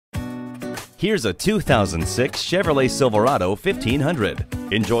Here's a 2006 Chevrolet Silverado 1500.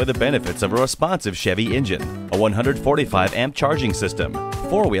 Enjoy the benefits of a responsive Chevy engine, a 145-amp charging system,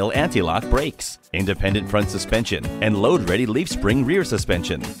 four-wheel anti-lock brakes, independent front suspension, and load-ready leaf spring rear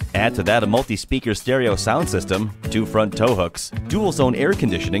suspension. Add to that a multi-speaker stereo sound system, 2 front tow hooks, dual-zone air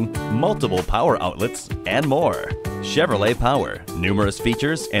conditioning, multiple power outlets, and more. Chevrolet Power, numerous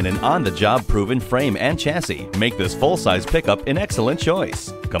features, and an on-the-job proven frame and chassis make this full-size pickup an excellent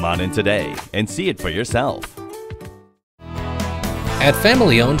choice. Come on in today and see it for yourself. At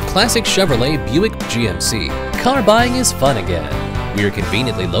family-owned classic Chevrolet Buick GMC, car buying is fun again. We are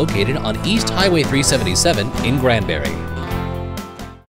conveniently located on East Highway 377 in Granbury.